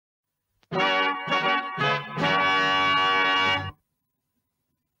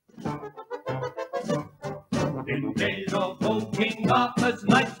days of old King Arthur's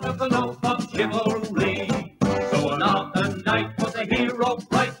knights took an oath of chivalry. So on Arthur Knight was a hero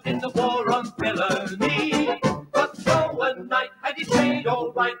bright in the war on villainy. But so a knight had his trade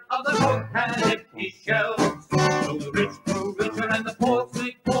all right, other folk had empty shelves. So the rich grew richer and the poor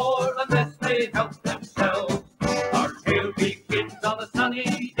sleep poor unless they helped themselves. Our tale begins on a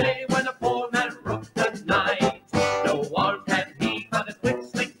sunny day when a poor man rooked a knight. No arms had he, but a quick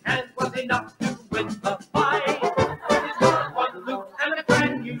slick hand was enough to win the fight. With his one loot and a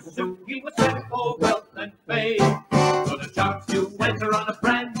brand new suit, he was sent for wealth and fame. For the chance to enter on a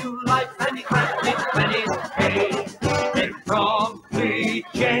brand new life, and he grabbed his pennies paid. Then promptly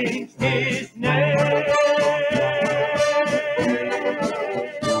changed his name.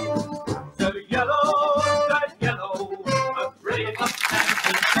 Sir Yellow, a brave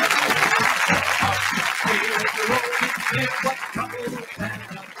upstanding what trouble can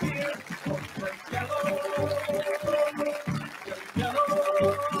appear.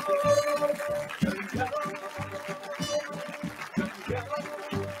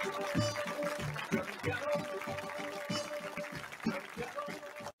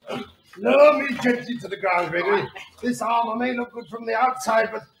 Lower me gently to the ground, Gregory. This armour may look good from the outside,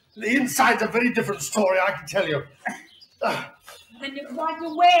 but the inside's a very different story, I can tell you. Then why do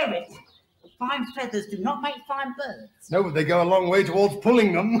you wear it? Fine feathers do not make fine birds. No, but they go a long way towards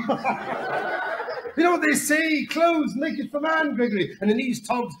pulling them. You know what they say, clothes make it for man, Gregory. And in these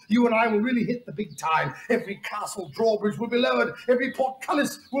togs, you and I will really hit the big time. Every castle drawbridge will be lowered. Every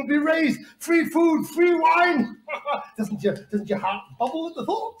portcullis will be raised. Free food, free wine. Doesn't your heart bubble at the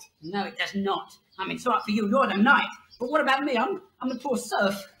thought? No, it does not. I mean, it's all right for you, you're the knight. But what about me? I'm the poor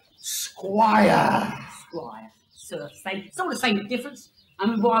serf. Squire. Squire, serf, same. It's all the same difference. I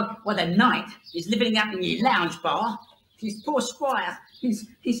mean, while the knight is living out in your lounge bar, his poor squire, he's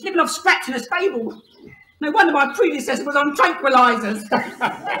living off scratch in a stable. No wonder my predecessor was on tranquilizers.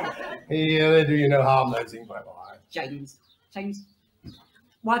 Yeah, they do you no harm, those things, my boy. James,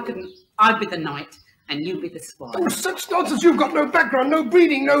 why couldn't I be the knight and you be the squire? Oh, such nonsense. You've got no background, no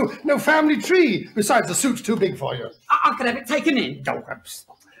breeding, no family tree. Besides, the suit's too big for you. I could have it taken in. No,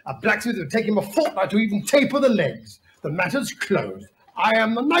 a blacksmith would take him a fortnight to even taper the legs. The matter's closed. I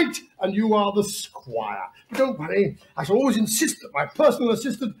am the knight, and you are the squire. But don't worry, I shall always insist that my personal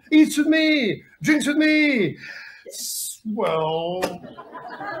assistant eats with me, drinks with me. Well,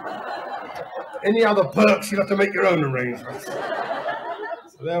 any other perks, you'll have to make your own arrangements.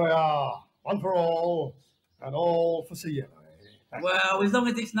 So there we are, one for all, and all for Sir Yellow. Well, as long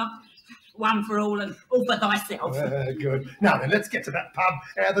as it's not one for all and all for thyself. Good. Now then, let's get to that pub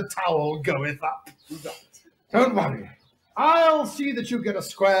ere the towel goeth up. Right. Don't worry. I'll see that you get a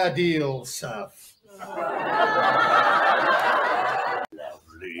square deal, serf. Lovely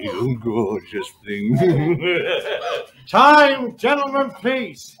and gorgeous thing. Time, gentlemen,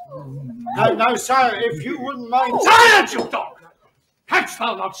 please. No, sir, if you wouldn't mind... Silence, you dog! Canst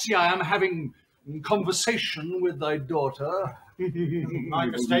thou not see I am having conversation with thy daughter? My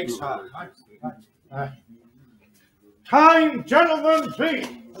mistake, sir. Time, gentlemen, please.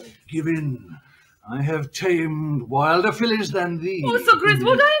 Give in. I have tamed wilder fillies than thee. Oh, Sir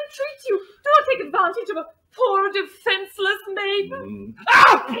Griswold, I entreat you, do not take advantage of a poor defenceless maiden.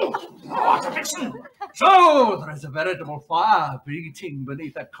 Ah! Listen! So, there is a veritable fire beating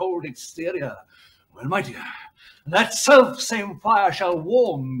beneath that cold exterior. Well, my dear, that self-same fire shall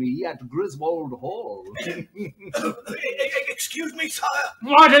warm me at Griswold Hall. Excuse me, sire.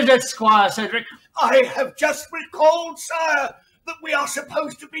 What is it, Squire Cedric? I have just recalled, sire, that we are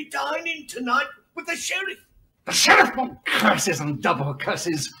supposed to be dining tonight with the sheriff. The sheriff? Oh, curses and double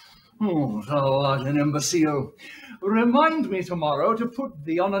curses. Oh, thou art an imbecile. Remind me tomorrow to put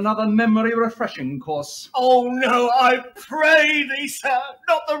thee on another memory-refreshing course. Oh, no, I pray thee, sir,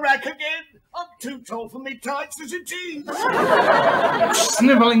 not the rack again. I'm too tall for me tights as it is.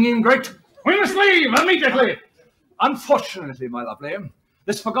 Snivelling ingrate. We must leave immediately. Unfortunately, my lovely,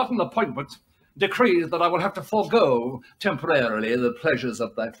 this forgotten appointment decrees that I will have to forego temporarily the pleasures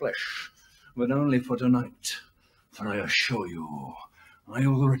of thy flesh, but only for tonight. For I assure you, I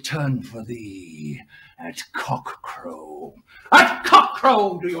will return for thee at cockcrow. At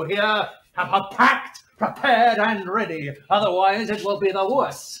cockcrow, do you hear? Have her packed, prepared, and ready. Otherwise, it will be the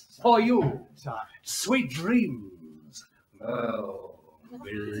worse for you. Sweet dreams. Oh,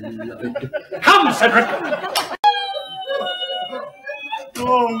 beloved. Come, Cedric!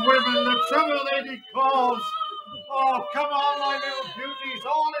 Oh, women, the trouble they cause. Oh, come on, my little beauties.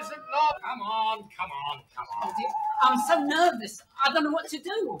 All isn't lost. Come on. I'm so nervous. I don't know what to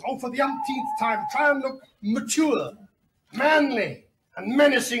do. Oh, for the umpteenth time, try and look mature, manly, and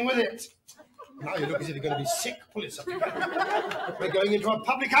menacing with it. Now you look as if you're going to be sick. Pull yourself together. We're going into a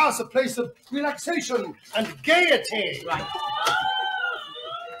public house, a place of relaxation and gaiety. Right.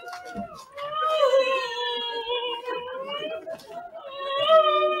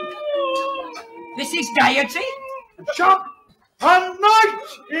 This is gaiety? Shop a knight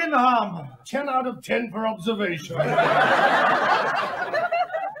in armour. 10 out of 10 for observation.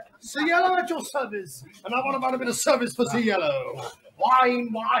 Sir Yellow at your service. And I want about a bit of service for Sir Yellow.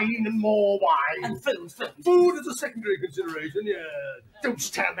 Wine, and more wine. And food. Food is a secondary consideration, yeah. Don't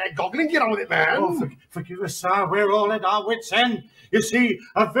stand there goggling. Get on with it, man. Oh, forgive us, sir. We're all at our wits' end. You see,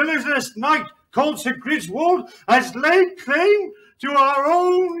 a villainous knight called Sir Griswold has laid claim to our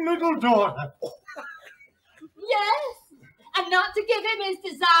own little daughter. Yes, and not to give him his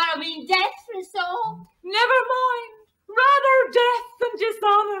desire, I mean death for us all. Never mind. Rather death than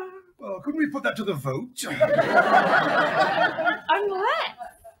dishonour. Well, couldn't we put that to the vote? Unless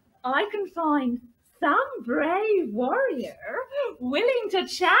I can find some brave warrior willing to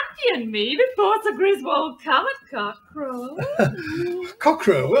champion me before Sir Griswold come at cockcrow.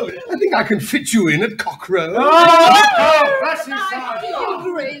 Cockcrow? Well, I think I can fit you in at cockcrow. Oh, bless you, sir.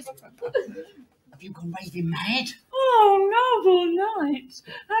 Have you gone raving mad? Oh, noble knight,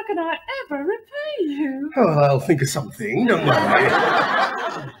 how can I ever repay you? Oh, I'll think of something, don't worry.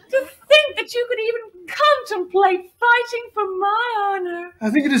 To think that you could even contemplate fighting for my honour. I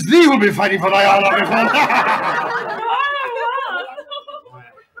think it is thee who'll be fighting for thy honour.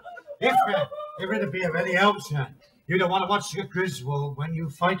 If it'd be of any help, sir, you don't want to watch Sir Griswold when you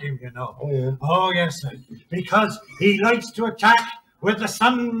fight him, you know. Oh, yeah. Oh, yes, sir. Because he likes to attack with the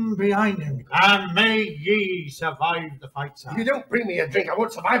sun behind him. And may ye survive the fight, sir. If you don't bring me a drink, I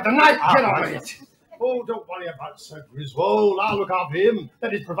won't survive the night. Get on with it. Oh, don't worry about Sir Griswold. I'll look after him.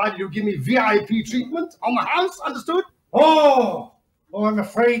 That is, provided you give me VIP treatment on the house, understood? Oh, I'm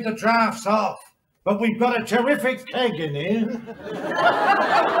afraid the draft's off. But we've got a terrific keg in here.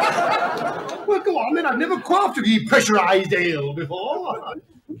 Well, go on then. I've never quaffed of ye pressurised ale before.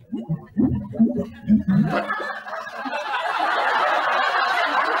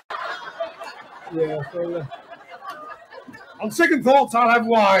 Yeah, well, on second thoughts, I'll have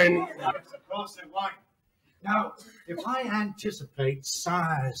wine. Yes, of course, and wine. Now, if I anticipate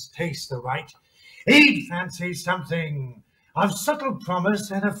Sire's taste aright, he'd fancy something of subtle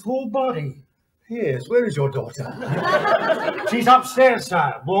promise and a full body. Yes, where is your daughter? She's upstairs,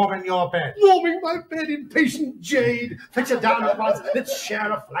 sir, warming your bed. Warming my bed, impatient jade. Fetch her down at once. Let's share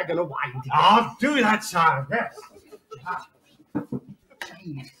a flagon of wine together. I'll do that, sir, yes.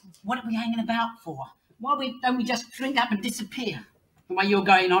 James, what are we hanging about for? Why don't we just drink up and disappear? The way you're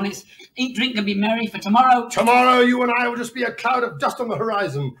going on is eat, drink and be merry for tomorrow. Tomorrow, you and I will just be a cloud of dust on the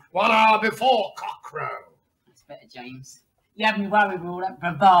horizon, 1 hour before cockcrow. That's better, James. You have me worried with all that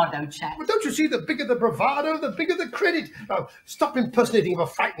bravado chat. Well, don't you see, the bigger the bravado, the bigger the credit. Now, stop impersonating of a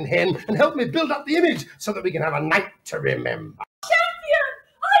frightened hen and help me build up the image so that we can have a night to remember. Champion,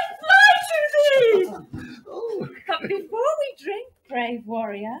 I fly to thee! Oh. But before we drink, brave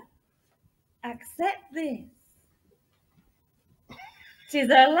warrior, accept this. 'Tis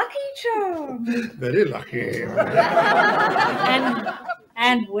a lucky charm. Very lucky.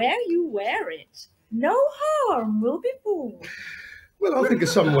 And where you wear it, no harm will befall. Well, I'll think of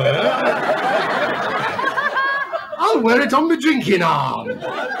somewhere. I'll wear it on my drinking arm.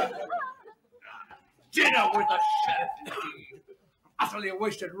 Dinner with the chef, indeed. Utterly a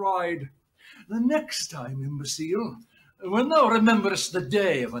wasted ride. The next time, imbecile, when thou rememberest the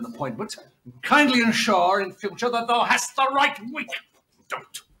day of an appointment, kindly ensure in future that thou hast the right week.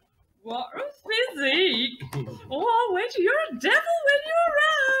 Don't. What a physique! Oh, wait, you're a devil when you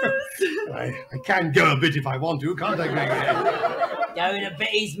arouse. I can go a bit if I want to, can't I, Gregory? Going a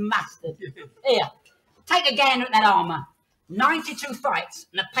bit is mustard. Here, take a gander at that armour. 92 fights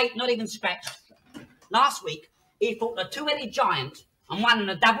and a pate not even scratched. Last week, he fought a two-headed giant and won in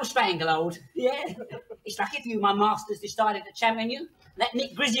a double stranglehold. Yeah, it's lucky for you my masters decided to champion you. That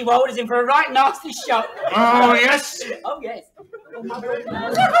Nick Griswold is in for a right nasty shot. Oh, yes. Oh, yes. Oh, my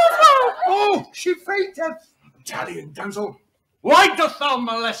Oh, she fainted. Italian damsel, why dost thou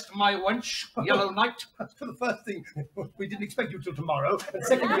molest my wench, yellow knight? For the first thing, we didn't expect you till tomorrow. And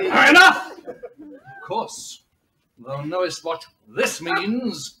secondly... Enough! Of course, thou knowest what this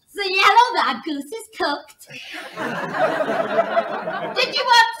means. So yellow, that goose is cooked. Did you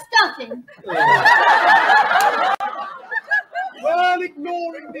want stuffing? Well,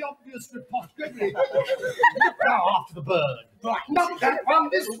 ignoring the obvious riposte, Gregory. Now after the bird. Right, not that one,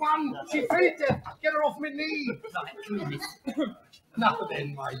 this one. She fainted. Get her off my knee. Right, come here, miss. Now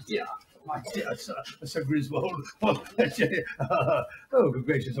then, my dear. My dear Sir Griswold. Well, oh, good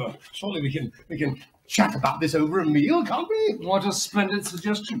gracious! Well, surely we can chat about this over a meal, can't we? What a splendid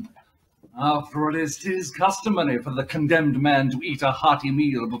suggestion. After all, it is customary for the condemned man to eat a hearty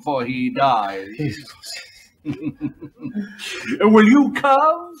meal before he dies. Yes, of course. Will you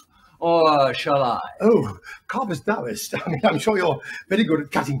carve, or shall I? Oh, carve as thouest. I mean, I'm sure you're very good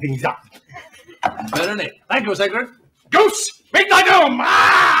at cutting things up. Verily. Thank you, Cedric. Goose, make thy doom!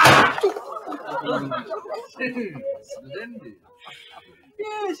 Ah! Splendid.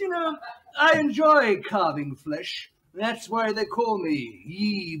 Yes, you know, I enjoy carving flesh. That's why they call me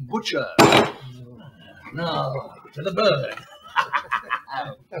Ye Butcher. Now, to the bird.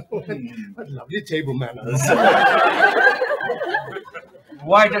 What lovely table manners.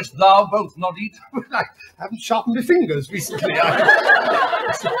 Why dost thou both not eat? I haven't sharpened my fingers recently.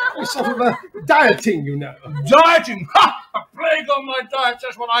 It's sort of dieting, you know. Dieting? Ha! A plague on my diet,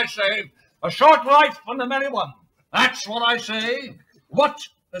 that's what I say. A short life and a merry one. That's what I say. What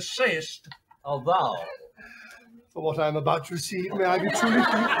sayest thou? For what I am about to receive, may I be truly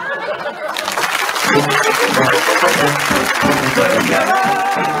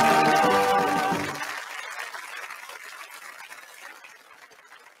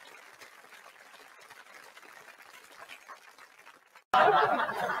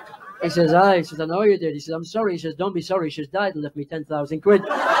He says, he says, I know you did. He says, I'm sorry. He says, don't be sorry. She's died and left me 10,000 quid.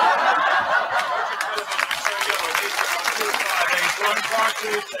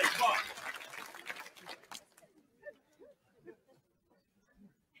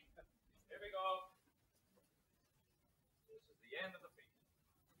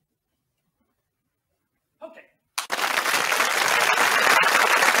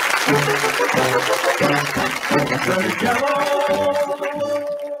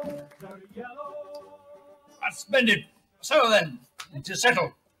 That's splendid. So then, to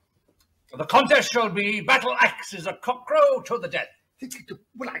settle. The contest shall be battle axes a cockcrow to the death.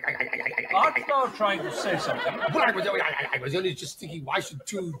 Art thou trying to say something? Well, I was only just thinking, why should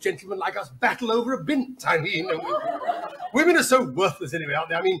two gentlemen like us battle over a bint? I mean, women are so worthless anyway, aren't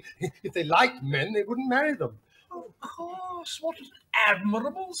they? I mean, if they liked men, they wouldn't marry them. Of course, what an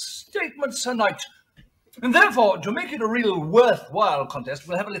admirable statement, Sir Knight. And therefore, to make it a real worthwhile contest,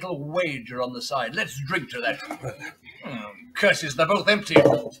 we'll have a little wager on the side. Let's drink to that. Curses, they're both empty.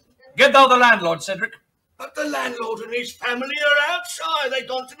 Get thou the landlord, Cedric. But the landlord and his family are outside. They've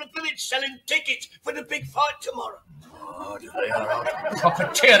gone to the village selling tickets for the big fight tomorrow. Oh, they are out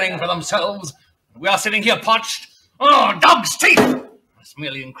profiteering for themselves. We are sitting here parched. Oh, dog's teeth! This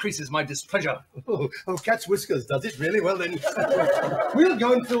merely increases my displeasure. Oh, cat's whiskers, does it really? Well then, we'll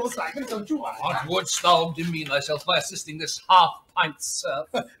go and fill the flagon, don't you? What wouldst thou demean thyself by assisting this half-pint serf?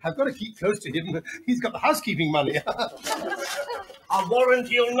 I've got to keep close to him. He's got the housekeeping money. I warrant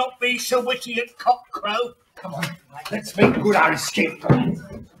he'll not be so witty at cockcrow. Come on, let's make good our escape.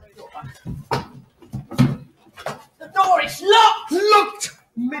 The door is locked! Locked!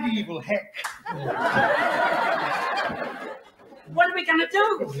 Medieval heck. What are we going to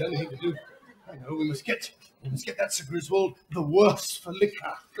do? The only thing to do, I know, we must get that Sir Griswold the worse for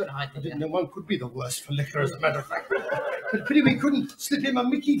liquor. Good I idea. didn't know one could be the worse for liquor, as a matter of fact. But pity we couldn't slip him a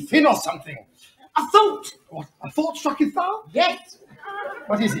Mickey Finn or something. A thought! What, a thought struck his thou? Yes.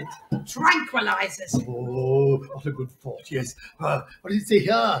 What is it? Tranquilizers. Oh, what a good thought, yes. What did it say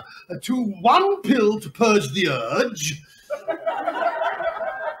here? 1 pill to purge the urge,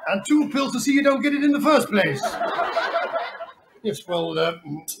 and 2 pills to see you don't get it in the first place. Yes, well,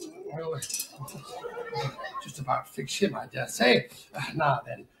 just about fix him, I dare say. Now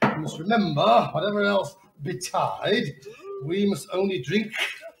then, you must remember, whatever else betide, we must only drink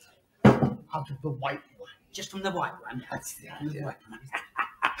out of the white one. Just from the white one. That's the idea.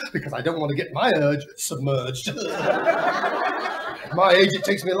 Because I don't want to get my urge submerged. At my age, it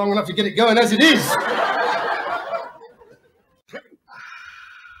takes me long enough to get it going as it is.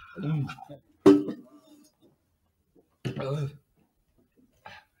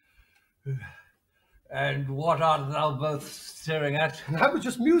 And what art thou both staring at? I was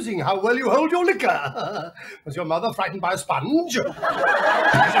just musing how well you hold your liquor. Was your mother frightened by a sponge? A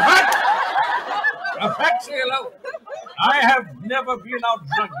fact! A fact, say hello. I have never been out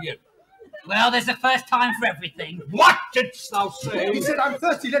drunk yet. Well, there's a first time for everything. What didst thou say? He said, I'm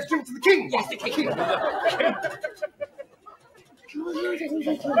thirsty, let's drink to the king. Yes, the king.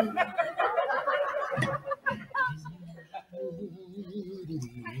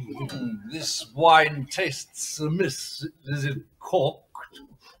 This wine tastes amiss. Is it corked?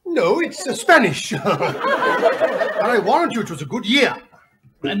 No, it's Spanish. And I warrant you it was a good year.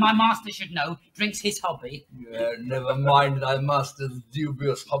 And my master should know, drink's his hobby. Yeah, never mind thy master's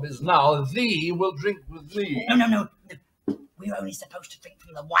dubious hobbies now. Thee will drink with thee. No. We're only supposed to drink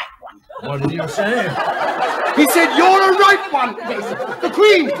from the white one. What did you say? He said you're a right one. The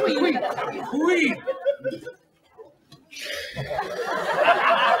Queen. Queen.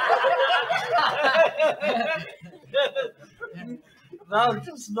 Thou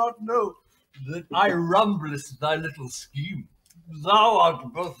dost not know that I rumblest thy little scheme. Thou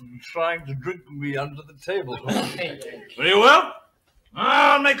art both trying to drink me under the table. Very well.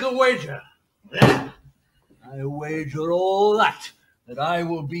 I'll make a wager. I wager all that I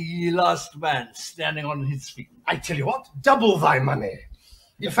will be ye last man standing on his feet. I tell you what, double thy money.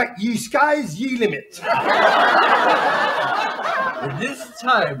 In fact, ye skies, ye limit. At this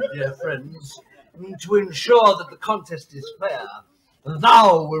time, dear friends, to ensure that the contest is fair,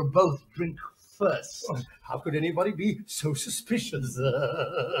 thou will both drink first. Oh, how could anybody be so suspicious?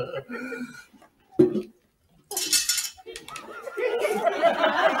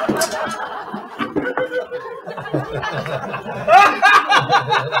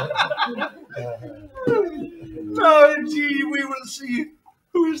 Now, indeed, we will see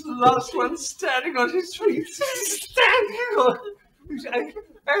who is the last one standing on his feet. Standing on...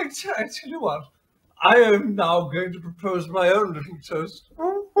 I tell you what, I am now going to propose my own little toast.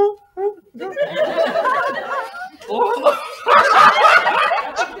 The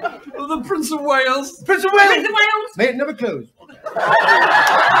Prince of Wales. Prince of Wales! Prince of Wales! May it never close.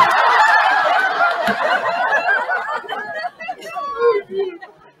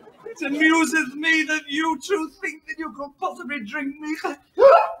 It amuses me that you two think that you could possibly drink me.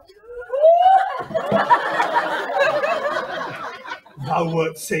 Thou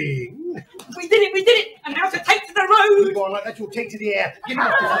wert saying. We did it! And now to take to the road! Go on like that, you'll take to the air. Get him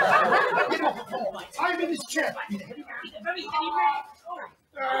off the floor. Get him off the floor. I'm in this chair. He's a very heavy man.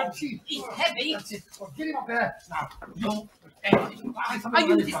 He's heavy. That's it. Well, get him up there. Now, you. I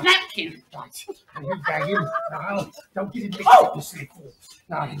use this napkin. Right. And you bag him. Now, don't get him mixed up, you silly fool.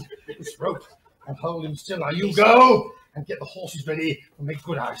 Now, this rope, and hold him still. Now, you go and get the horses ready and make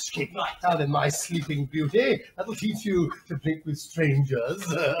good our escape. Right. Now then, my sleeping beauty, that'll teach you to drink with strangers.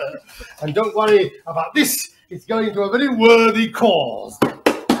 And don't worry about this. It's going to a very worthy cause.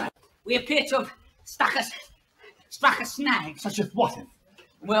 We appear to have struck a snag. Such as what?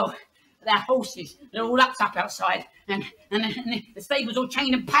 Well, their horses, they're all up outside, and the stable's all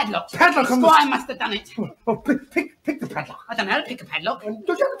chained and padlocked. Padlock The on the... squire must have done it. Oh, pick the padlock. I don't know how to pick a padlock. Don't you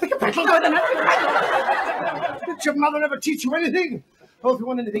have to pick a padlock? No, I don't know how to pick a padlock. Did your mother ever teach you anything? Oh, if you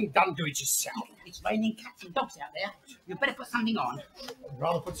want anything done, do it yourself. It's raining cats and dogs out there. You better put something on. I'd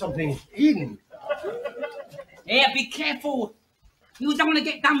rather put something in. Yeah, be careful. You don't want to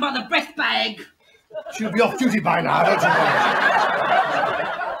get done by the breath bag. She'll be off duty by now, don't you worry.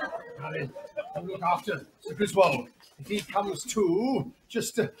 Now then, you look after Sir Griswold. If he comes to,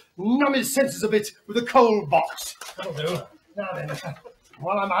 just numb his senses a bit with a coal box. That'll do. Now then,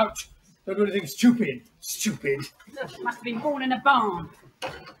 while I'm out, don't do anything stupid. Stupid. Must have been born in a barn.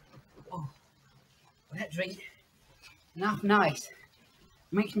 Oh, that drink. Enough nice.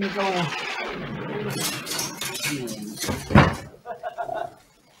 Makes me go.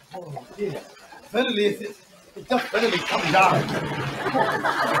 Oh dear. Verily, it does verily come down.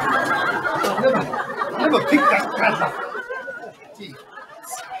 I've never picked that padlock. Dear.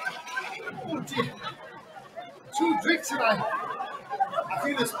 Oh dear. 2 drinks and I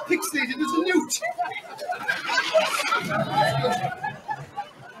feel as pixelated as a newt.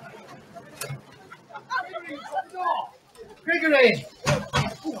 Gregory!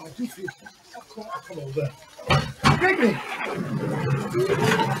 Oh, I do feel... Come over. Gregory!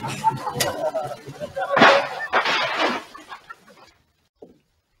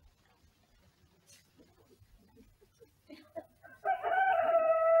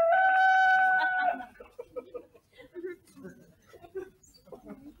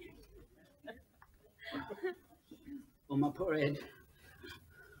 Oh, my poor head.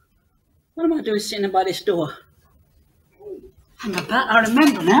 What am I doing sitting by this door? I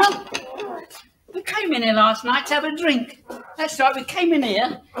remember now. We came in here last night to have a drink. That's right, we came in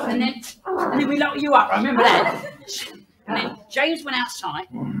here and then we locked you up, I remember that. And then James went outside.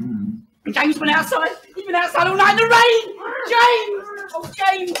 James went outside. He's been outside all night in the rain. James! Oh,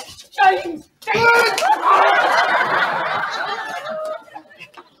 James!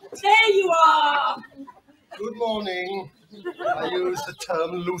 There you are! Good morning. I use the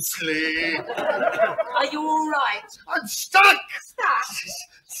term loosely. Are you all right? I'm stuck! Stuck?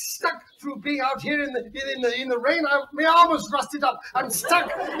 Stuck through being out here in the rain. My arm was rusted up. I'm stuck,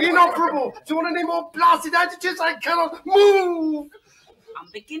 inoperable. Do you want any more blasted adjectives? I cannot move. I'm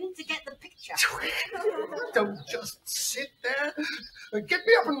beginning to get the picture. Don't just sit there. Get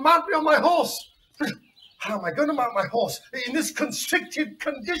me up and mount me on my horse. How am I going to mount my horse in this constricted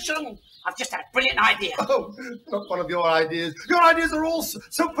condition? I've just had a brilliant idea. Oh, not one of your ideas. Your ideas are all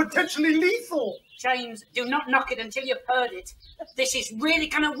so potentially lethal. James, do not knock it until you've heard it. This is really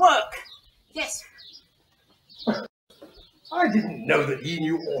going to work. Yes. I didn't know that he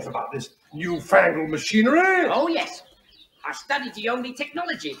knew aught about this newfangled machinery. Oh, yes. I studied the only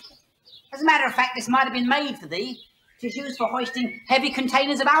technology. As a matter of fact, this might have been made for thee. It is used for hoisting heavy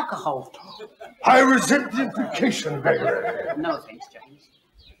containers of alcohol. I resent the implication, Gregory. No offence, James.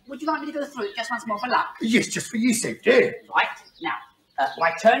 Would you like me to go through it just once more for luck? Yes, just for your safety. Right. Now,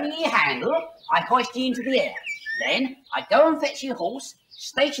 by turning your handle, I hoist you into the air. Then I go and fetch your horse,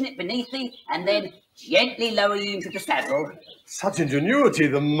 station it beneath thee, and then gently lower you into the saddle. Such ingenuity,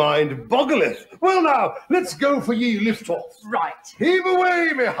 the mind boggleth. Well, now, let's go for ye lift-off. Right. Heave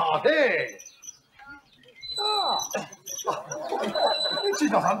away, me hearty. Which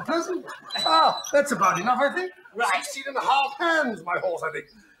is not unpleasant. That's about enough, I think. Right. 16 and a half hands, my horse, I think.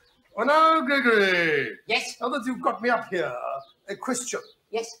 Well, now, Gregory. Yes? Now that you've got me up here, a question.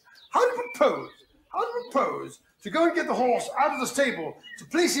 Yes? How do you propose to go and get the horse out of the stable, to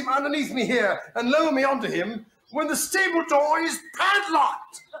place him underneath me here and lower me onto him when the stable door is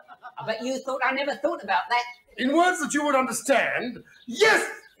padlocked? I bet you thought I never thought about that. In words that you would understand, yes!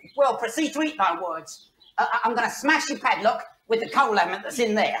 Well, proceed to eat my words. I'm going to smash your padlock with the coal element that's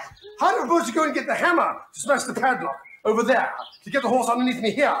in there. How do you propose to go and get the hammer to smash the padlock over there, to get the horse underneath me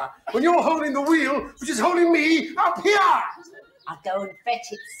here, when you're holding the wheel, which is holding me up here? I'll go and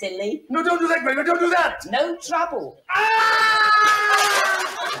fetch it, silly. No, don't do that, Gregory, don't do that! No trouble.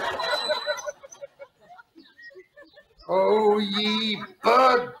 Oh, ye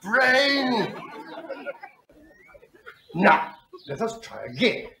bird brain! Now, let us try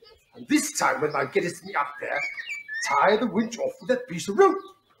again. And this time, when thou gettest me up there, tie the winch off with that piece of rope.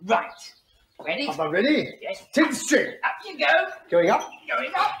 Right. Ready? Am I ready? Yes. Take the string. Up you go. Going up.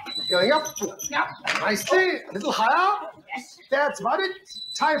 Going up. Going up. Yep. Nicely. A little higher. Yes. That's about it.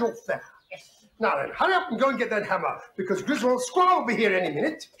 Tie it off there. Yes. Now then, hurry up and go and get that hammer, because Griswold's squire will be here any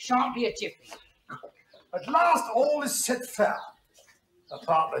minute. Shan't be a jiffy. At last, all is set fair.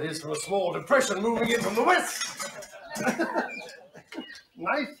 Apart, that is, from a small depression moving in from the west.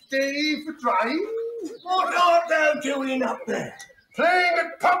 Nice day for driving. What art thou doing up there? Playing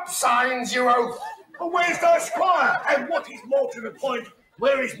at pub signs, you oaf. And where's thy squire? And what is more to the point,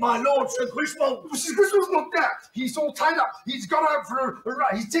 where is my lord Sir Griswold? Sir Griswold's not there. He's all tied up. He's gone out for a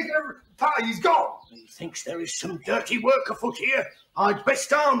ride. He's taken a pie. He's gone. He thinks there is some dirty work afoot here. I'd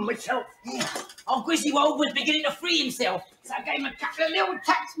best arm myself. Oh, Griswold was beginning to free himself, so I gave him a couple of little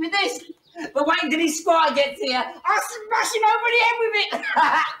taps with this. But wait until his squire gets here. I'll smash him over the head with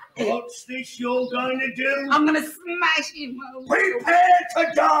it. What's this you're going to do? I'm going to smash him over. Prepare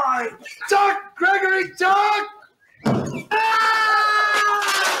to die! Duck, Gregory, duck!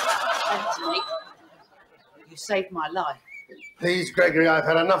 Anthony, you saved my life. Please, Gregory, I've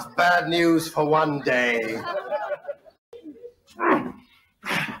had enough bad news for one day.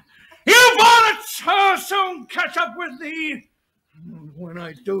 You varlets! I'll soon catch up with thee. When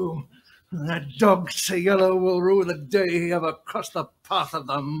I do, that dog Sir Yellow will rue the day he ever crossed the path of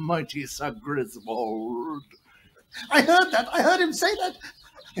the mighty Sir Griswold. I heard that. I heard him say that.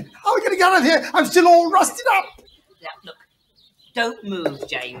 How are we going to get out of here? I'm still all rusted up. Now, look, don't move,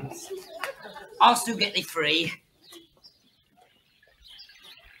 James. I'll still get thee free.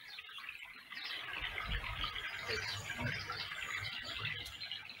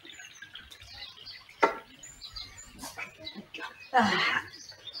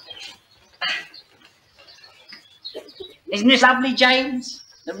 Isn't this lovely, James?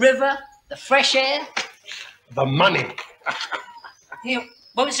 The river, the fresh air. The money. Here,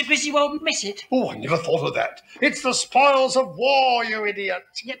 won't Sir Griswold miss it? Oh, I never thought of that. It's the spoils of war, you idiot.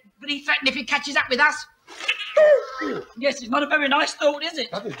 Yeah, but he threatened if he catches up with us. Yes, it's not a very nice thought, is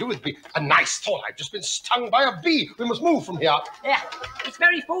it? Nothing to do with bee. A nice thought. I've just been stung by a bee. We must move from here. Yeah, it's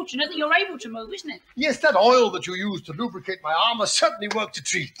very fortunate that you're able to move, isn't it? Yes, that oil that you used to lubricate my armour certainly worked a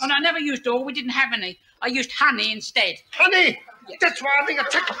treat. And I never used oil. We didn't have any. I used honey instead. Honey! Yes. That's why I'm being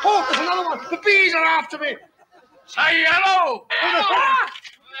attacked. Oh, there's another one. The bees are after me. Sir Yellow!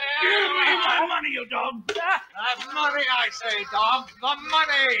 Give me my money, you dog! The money, I say, dog. The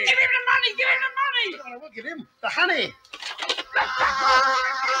money! Give him the money! Give him the money! I will give him the honey.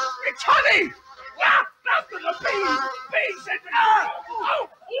 It's honey! Ah, after the bees! Bees!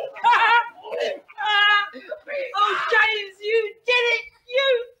 Oh, James, you did it!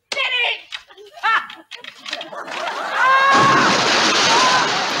 You did it!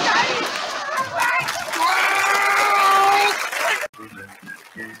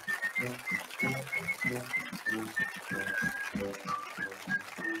 No,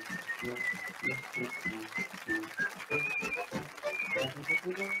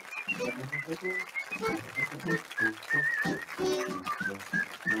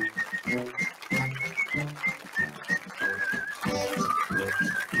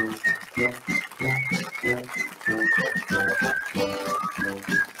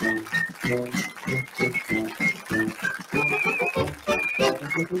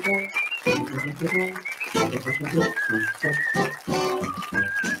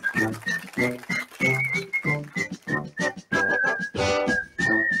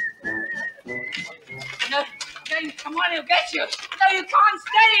 James, come on, he'll get you. No, you can't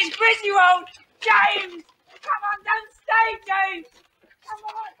stay in Griswold. James, come on, don't stay, James. Come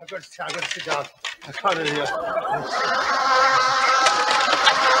on. I've got to sit down. I can't hear.